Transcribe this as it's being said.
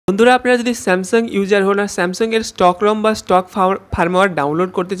বন্ধুরা আপনারা যদি স্যামসাং ইউজার হন আর স্যামসাংয়ের স্টক রম বা স্টক ফার্মওয়্যার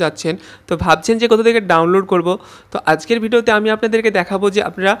ডাউনলোড করতে চাচ্ছেন তো ভাবছেন যে কোথা থেকে ডাউনলোড করব, তো আজকের ভিডিওতে আমি আপনাদেরকে দেখাবো যে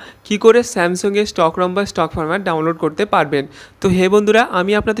আপনারা কী করে স্যামসাংয়ের স্টক রম বা স্টক ফার্মওয়্যার ডাউনলোড করতে পারবেন। তো হে বন্ধুরা,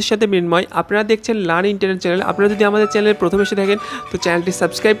 আমি আপনাদের সাথে মৃন্ময়, আপনারা দেখছেন লার্ন ইন্টারনেট চ্যানেল। আপনারা যদি আমাদের চ্যানেলে প্রথম এসে থাকেন তো চ্যানেলটি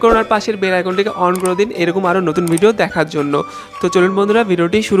সাবস্ক্রাইব করুন আর পাশের বেল আইকনটিকে অন করে দিন এরকম আরও নতুন ভিডিও দেখার জন্য। তো চলুন বন্ধুরা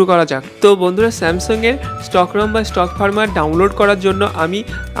ভিডিওটি শুরু করা যাক। তো বন্ধুরা স্যামসাংয়ের স্টক রম বা স্টক ফার্মওয়্যার ডাউনলোড করার জন্য আমি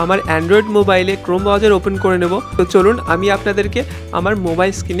আমার অ্যান্ড্রয়েড মোবাইলে ক্রোম ব্রাউজার ওপেন করে নেব। তো চলুন আমি আপনাদেরকে আমার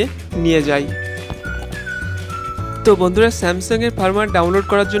মোবাইল স্ক্রিনে নিয়ে যাই। তো বন্ধুরা স্যামসাংয়ের ফার্মওয়্যার ডাউনলোড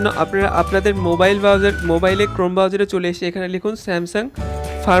করার জন্য আপনারা আপনাদের মোবাইলে ক্রোম ব্রাউজারে চলে এসে এখানে লিখুন স্যামসাং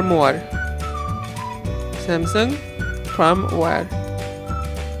ফার্মওয়্যার,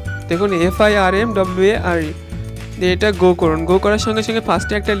 দেখুন FIRMWARE। এটা গো করুন। গো করার সঙ্গে সঙ্গে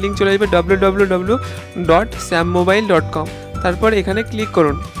ফার্স্টে একটা লিঙ্ক চলে আসবে www.sammobile.com। তারপর এখানে ক্লিক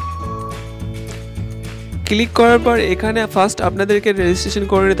করুন। ক্লিক করার পর এখানে ফার্স্ট আপনাদেরকে রেজিস্ট্রেশন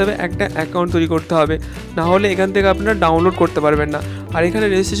করে নিতে হবে, একটা অ্যাকাউন্ট তৈরি করতে হবে, না হলে এখান থেকে আপনারা ডাউনলোড করতে পারবেন না। আর এখানে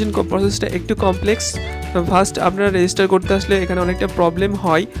রেজিস্ট্রেশন প্রসেসটা একটু কমপ্লেক্স। ফার্স্ট আপনারা রেজিস্টার করতে আসলে এখানে অনেকটা প্রবলেম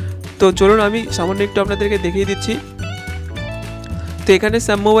হয়। তো চলুন আমি সামান্য একটু আপনাদেরকে দেখিয়ে দিচ্ছি। তো এখানে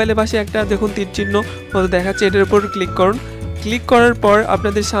স্যাম মোবাইলের পাশে একটা দেখুন তীর চিহ্ন মতো দেখাচ্ছে, এটার উপর ক্লিক করুন। ক্লিক করার পর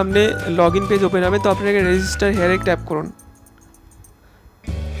আপনাদের সামনে লগ ইন পেজ ওপেন হবে। তো আপনাকে রেজিস্টার হেয়ারে ট্যাপ করুন।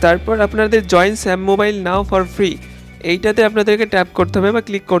 তারপর আপনাদের join Sam mobile now for free, এইটাতে আপনাদেরকে ট্যাপ করতে হবে বা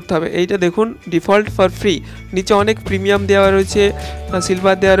ক্লিক করতে হবে। এইটা দেখুন ডিফল্ট ফর ফ্রি, নিচে অনেক প্রিমিয়াম দেওয়া রয়েছে,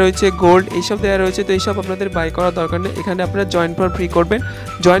 সিলভার দেওয়া রয়েছে, গোল্ড এইসব দেওয়া রয়েছে। তো এইসব আপনাদের বাই করার দরকার নেই, এখানে আপনারা জয়েন ফর ফ্রি করবেন।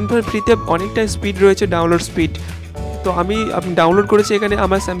 জয়েন ফর ফ্রিতে অনেকটা স্পিড রয়েছে, ডাউনলোড স্পিড। তো আমি ডাউনলোড করেছি এখানে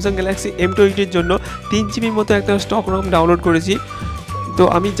আমার স্যামসাং গ্যালাক্সি M20-র জন্য 3 GB মতো একটা স্টক রম ডাউনলোড করেছি। তো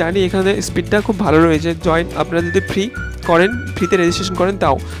আমি জানি এখানে স্পিডটা খুব ভালো রয়েছে। আপনারা যদি ফ্রিতে রেজিস্ট্রেশন করেন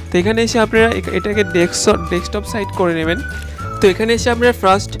তাও। তো এখানে এসে আপনারা এটাকে ডেস্কটপ সাইট করে নেবেন। তো এখানে এসে আপনারা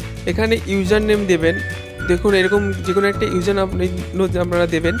ফার্স্ট এখানে ইউজার নেম দেবেন, দেখুন এরকম যে কোনো একটা ইউজার আপনারা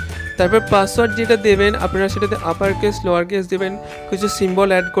দেবেন। তারপর পাসওয়ার্ড যেটা দেবেন আপনারা সেটাতে আপার কেস লোয়ার কেস দেবেন, কিছু সিম্বল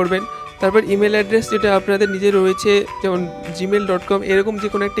অ্যাড করবেন। তারপর ইমেল অ্যাড্রেস যেটা আপনাদের নিজের রয়েছে যেমন gmail.com এরকম যে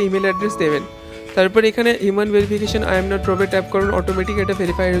কোনো একটা ইমেল অ্যাড্রেস দেবেন। তারপর এখানে human verification I am not robot tap করুন, অটোমেটিক এটা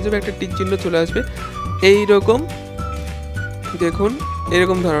ভেরিফাই হয়ে যাবে, একটা টিক চিহ্ন চলে আসবে এইরকম, দেখুন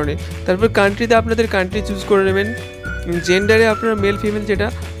এরকম ধরনের। তারপর কান্ট্রিতে আপনাদের কান্ট্রি চুজ করে নেবেন। জেন্ডারে আপনারা মেল ফিমেল যেটা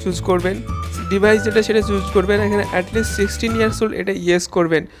চুজ করবেন, ডিভাইস যেটা সেটা চুজ করবেন। এখানে অ্যাটলিস্ট 16 ইয়ার্স ওল্ড এটা ইয়েস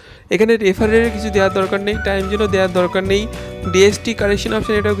করবেন। এখানে রেফারের কিছু দেওয়ার দরকার নেই, টাইম জন্য দেওয়ার দরকার নেই, DST কারেকশন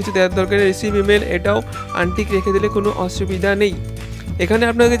অপশান এটাও কিছু দেওয়ার দরকার নেই, রিসিভ ইমেল এটাও আনটিক রেখে দিলে কোনো অসুবিধা নেই। এখানে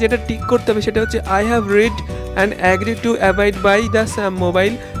আপনাকে যেটা টিক করতে হবে সেটা হচ্ছে I have read and agree to abide by the Sam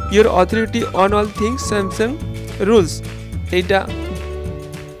mobile your authority on all things Samsung rules.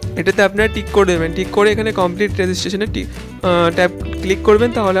 এটাতে আপনারা টিক করে দেবেন। টিক করে এখানে কমপ্লিট রেজিস্ট্রেশনে ট্যাপ ক্লিক করবেন,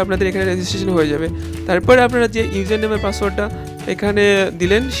 তাহলে আপনাদের এখানে রেজিস্ট্রেশন হয়ে যাবে। তারপরে আপনারা যে ইউজার নেমের পাসওয়ার্ডটা এখানে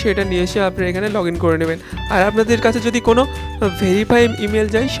দিলেন সেটা নিয়ে এসে আপনারা এখানে লগ ইন করে নেবেন। আর আপনাদের কাছে যদি কোনো ভেরিফাই ইমেল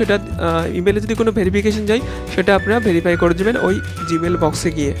যায় সেটা ইমেলে যদি কোনো ভেরিফিকেশন যায় সেটা আপনারা ভেরিফাই করে দেবেন ওই জিমেল বক্সে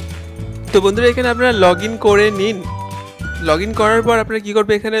গিয়ে। তো বন্ধুরা এখানে আপনারা লগ ইন করে নিন। লগ ইন করার পর আপনারা কী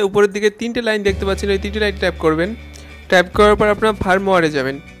করবেন, এখানে উপরের দিকে 3টে লাইন দেখতে পাচ্ছেন, ওই 3টে লাইন ট্যাপ করবেন। ট্যাপ করার পর আপনারা ফার্মওয়্যারে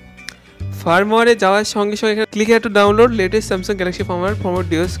যাবেন। ফার্মওয়্যারে যাওয়ার সঙ্গে সঙ্গে এখানে click here to download latest Samsung Galaxy firmware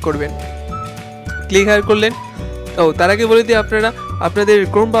device করবেন। ক্লিক হেয়ার করলেন। তার আগে বলে দিই আপনারা আপনাদের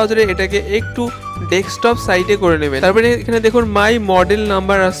ক্রোম ব্রাউজারে এটাকে একটু ডেস্কটপ সাইটে করে নেবেন। তারপরে এখানে দেখুন মাই মডেল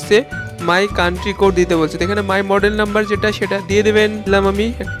নাম্বার আসছে, মাই কান্ট্রি কোড দিতে বলছে। এখানে মাই মডেল নাম্বার যেটা সেটা দিয়ে দেবেন, দিলাম আমি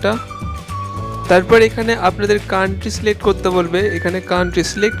একটা। তারপর এখানে আপনাদের কান্ট্রি সিলেক্ট করতে বলবে, এখানে কান্ট্রি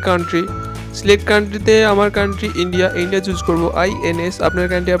সিলেক্ট কান্ট্রিতে আমার কান্ট্রি ইন্ডিয়া চুজ করবো INS। আপনার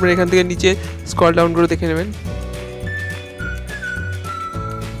কান্ট্রি আপনারা এখান থেকে নিচে স্ক্রল ডাউন করে দেখে নেবেন।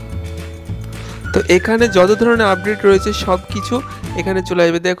 তো এখানে যত ধরনের আপডেট রয়েছে সব কিছু এখানে চলে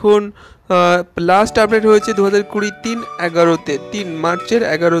আসবে। দেখুন লাস্ট আপডেট হয়েছে 2020 3 মার্চের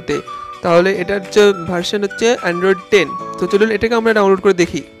 11-তে, তাহলে এটার যে ভার্সন হচ্ছে অ্যান্ড্রয়েড 10। তো চলুন এটাকে আমরা ডাউনলোড করে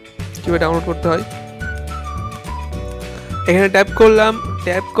দেখি কীভাবে ডাউনলোড করতে হয়। এখানে ট্যাপ করলাম।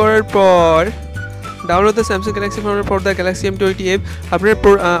 ট্যাপ করার পর download the Samsung Galaxy firmware for the Galaxy M20F।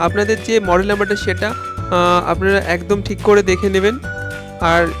 আপনাদের যে মডেল নাম্বারটা সেটা আপনারা একদম ঠিক করে দেখে নেবেন,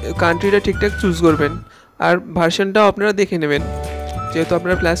 আর কান্ট্রিটা ঠিকঠাক চুজ করবেন, আর ভার্সনটাও আপনারা দেখে নেবেন যেহেতু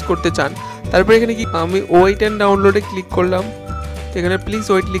আপনারা ফ্ল্যাশ করতে চান। তারপর এখানে কি আমি ওয়েট অ্যান্ড ডাউনলোডে ক্লিক করলাম। তো এখানে প্লিজ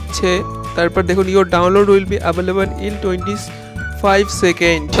ওয়েট লিখছে। তারপর দেখুন your download will be available in 25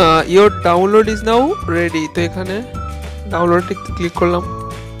 second, your download is now ready. তো এখানে ডাউনলোডে ক্লিক করলাম।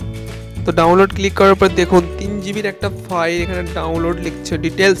 তো ডাউনলোড ক্লিক করার পর দেখুন 3 জিবির একটা ফাইল এখানে ডাউনলোড লিখছে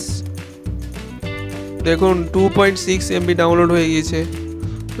ডিটেলস, দেখুন 2.6 MB ডাউনলোড হয়ে গিয়েছে।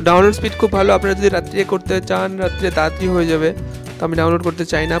 ডাউনলোড স্পিড খুব ভালো, আপনারা যদি রাত্রে করতে চান রাত্রে তাড়াতাড়ি হয়ে যাবে, তো আমি ডাউনলোড করতে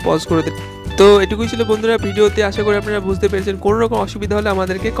চাই না, পজ করে দিই। তো এটুকুই ছিল বন্ধুরা ভিডিওতে, আশা করি আপনারা বুঝতে পেরেছেন। কোনো রকম অসুবিধা হলে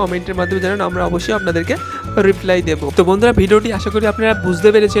আমাদেরকে কমেন্টের মাধ্যমে জানান, আমরা অবশ্যই আপনাদেরকে রিপ্লাই দেবো। তো বন্ধুরা ভিডিওটি আশা করি আপনারা বুঝতে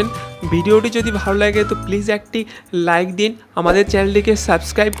পেরেছেন। ভিডিওটি যদি ভালো লাগে তো প্লিজ একটি লাইক দিন, আমাদের চ্যানেলটিকে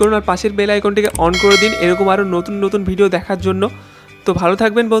সাবস্ক্রাইব করুন আর পাশের বেল আইকনটিকে অন করে দিন এরকম আরও নতুন নতুন ভিডিও দেখার জন্য। তো ভালো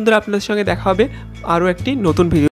থাকবেন বন্ধুরা, আপনাদের সঙ্গে দেখা হবে আরও একটি নতুন ভিডিও।